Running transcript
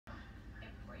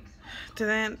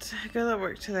Didn't go to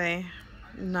work today.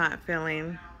 Not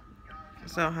feeling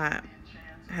so hot.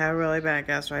 Had a really bad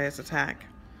gastritis attack.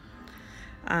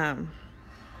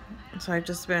 So I've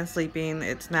just been sleeping.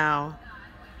 It's now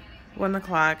 1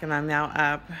 o'clock and I'm now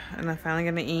up and I'm finally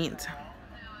gonna eat.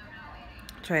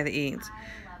 Try to eat.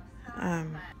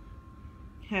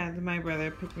 Had my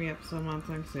brother pick me up some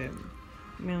monsoon soup.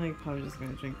 Mainly probably just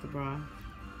gonna drink the broth.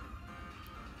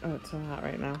 Oh, it's so hot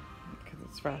right now because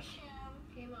it's fresh.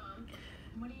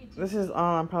 This is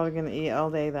all I'm probably gonna eat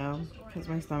all day though, because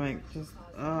my stomach just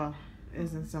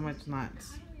is in so much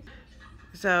knots.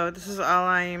 So this is all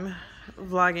I'm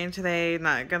vlogging today.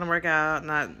 Not gonna work out,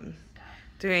 not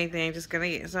do anything. Just gonna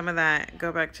eat some of that,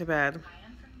 go back to bed,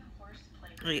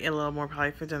 eat a little more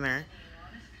probably for dinner.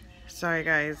 Sorry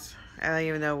guys, I don't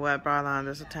even know what brought on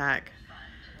this attack.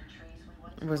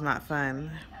 It was not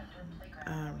fun.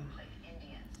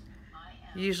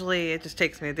 Usually it just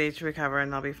takes me a day to recover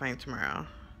and I'll be fine tomorrow.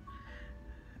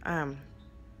 Alright.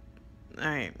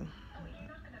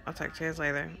 I'll talk to you guys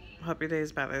later. Hope your day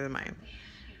is better than mine.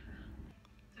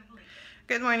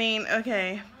 Good morning.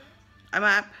 Okay. I'm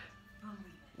up.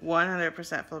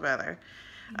 100% feel better.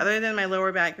 Other than my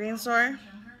lower back being sore,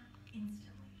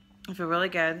 I feel really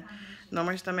good. No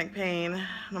more stomach pain.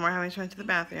 No more having to run to the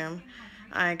bathroom.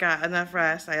 I got enough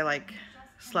rest. I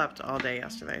slept all day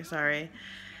yesterday. Sorry.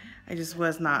 I just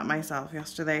was not myself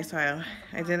yesterday, so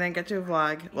I didn't get to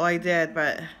vlog. Well, I did,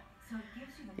 but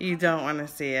you don't want to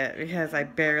see it because I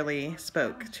barely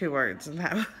spoke 2 words, and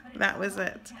that was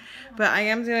it. But I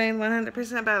am doing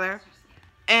 100% better,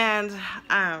 and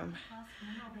I'm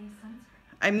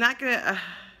not gonna.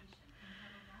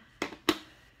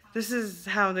 This is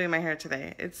how I'm doing my hair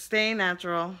today. It's staying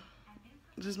natural.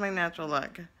 This is my natural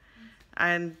look.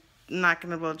 I'm not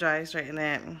gonna blow dry, straighten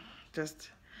it. Just,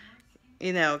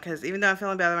 you know, because even though I'm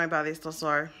feeling better, my body's still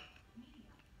sore.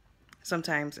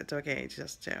 Sometimes it's okay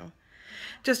just to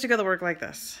go to work like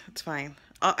this. It's fine.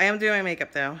 I am doing my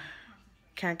makeup though.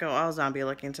 Can't go all zombie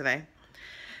looking today.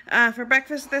 For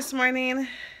breakfast this morning,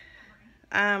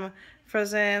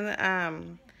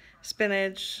 frozen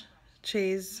spinach,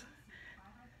 cheese,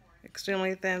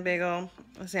 extremely thin bagel,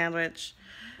 a sandwich,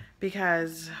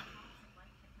 because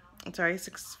it's already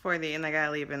 6:40 and I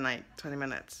gotta leave in like 20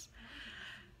 minutes.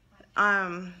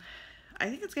 I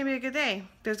think it's gonna be a good day.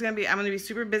 I'm gonna be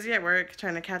super busy at work,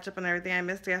 trying to catch up on everything I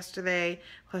missed yesterday,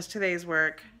 plus today's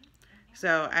work.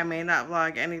 So I may not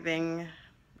vlog anything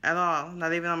at all,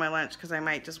 not even on my lunch, because I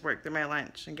might just work through my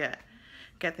lunch and get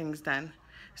things done.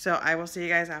 So I will see you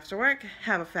guys after work.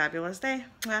 Have a fabulous day.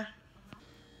 Mwah.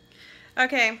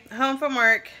 Okay, home from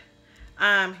work.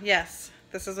 Yes,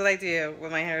 this is what I do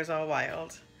when my hair is all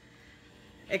wild.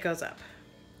 It goes up.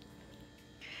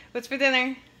 What's for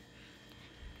dinner?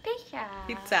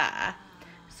 Pizza.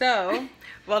 So,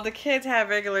 while the kids have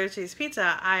regular cheese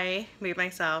pizza, I made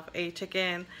myself a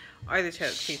chicken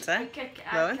artichoke pizza.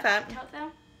 Low in fat.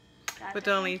 With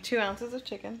only 2 ounces of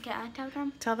chicken. Can I tell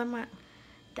them? Tell them what?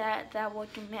 That what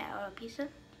you make a pizza?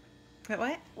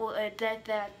 What? Well,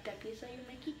 that pizza you're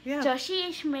making? Yeah. So she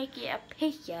is making a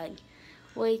pizza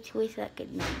with like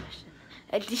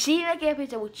a she like a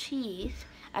pizza with cheese.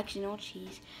 Actually, no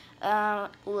cheese.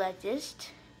 Lettuce.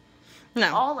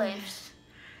 No. Olives.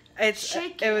 It's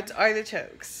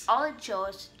artichokes.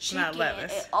 Artichokes. Chicken. Not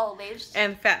lettuce. Olives.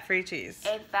 And fat-free cheese.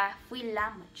 And fat-free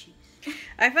llama cheese.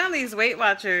 I found these Weight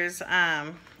Watchers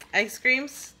ice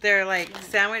creams. They're like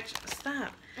sandwich.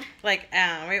 Stop. Like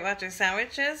Weight Watchers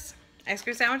sandwiches. Ice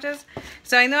cream sandwiches.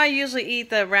 So I know I usually eat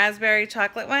the raspberry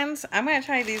chocolate ones. I'm gonna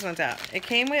try these ones out. It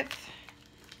came with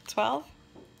 12.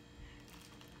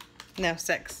 No,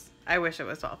 6. I wish it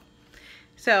was 12.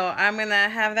 So I'm gonna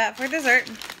have that for dessert.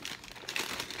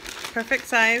 Perfect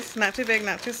size, not too big,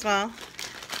 not too small.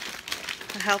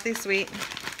 A healthy sweet.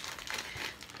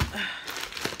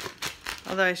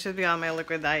 Although I should be on my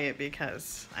liquid diet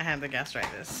because I had the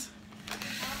gastritis.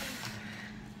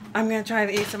 I'm gonna try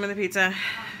to eat some of the pizza,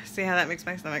 see how that makes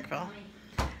my stomach feel.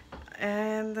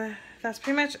 And that's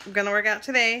pretty much. I'm gonna work out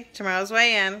today. Tomorrow's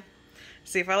weigh-in.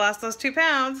 See if I lost those 2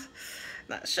 pounds.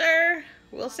 Not sure.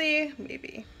 We'll see.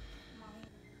 Maybe.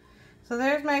 So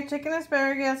there's my chicken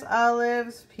asparagus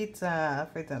olives pizza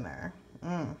for dinner.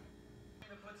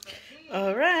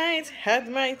 Alright, had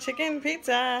my chicken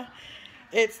pizza.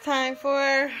 It's time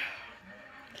for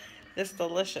this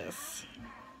delicious.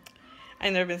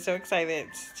 I've never been so excited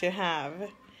to have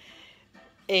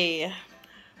a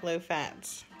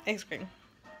low-fat ice cream.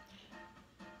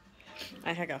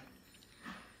 Alright, here I go.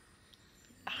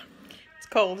 It's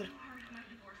cold.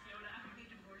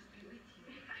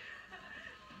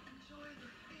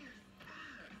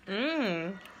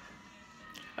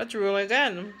 That's really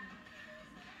good.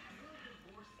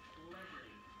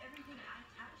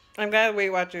 I'm glad Weight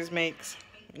Watchers makes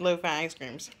low-fat ice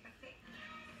creams.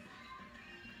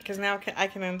 Because now I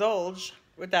can indulge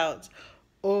without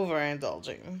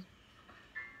overindulging.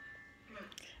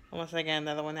 Unless I get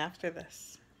another one after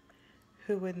this.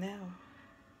 Who would know?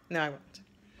 No, I won't.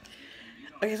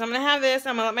 Okay, so I'm going to have this.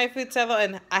 I'm going to let my food settle.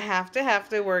 And I have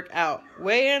to work out.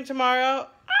 Weigh in tomorrow.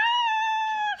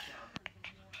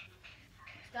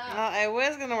 Well, I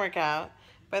was going to work out.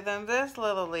 But then this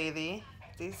little lady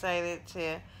decided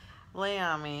to lay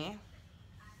on me.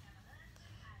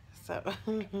 So,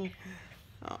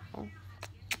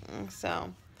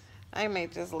 so I may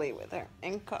just lay with her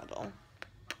and cuddle.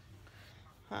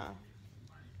 Huh.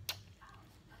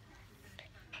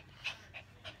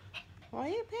 Why are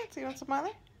you pantsy? You want some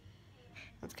mother?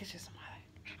 Let's get you some mother.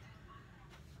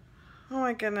 Oh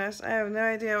my goodness. I have no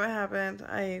idea what happened.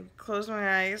 I closed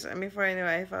my eyes and before I knew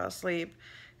it, I fell asleep.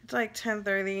 It's like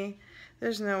 10:30.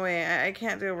 There's no way. I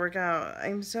can't do a workout.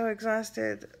 I'm so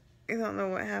exhausted. I don't know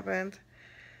what happened.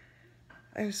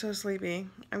 I'm so sleepy.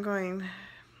 I'm going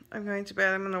to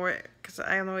bed. I'm going to work because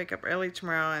I have to wake up early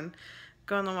tomorrow and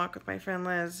go on a walk with my friend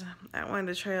Liz at one of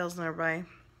the trails nearby.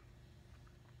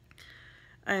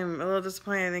 I'm a little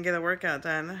disappointed I didn't get a workout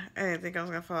done. I didn't think I was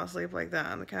going to fall asleep like that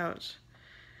on the couch.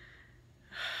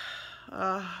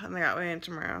 Oh, and I got weighed in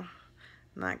tomorrow.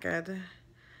 Not good.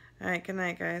 Alright, good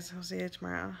night, guys. I'll see you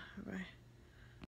tomorrow. Bye.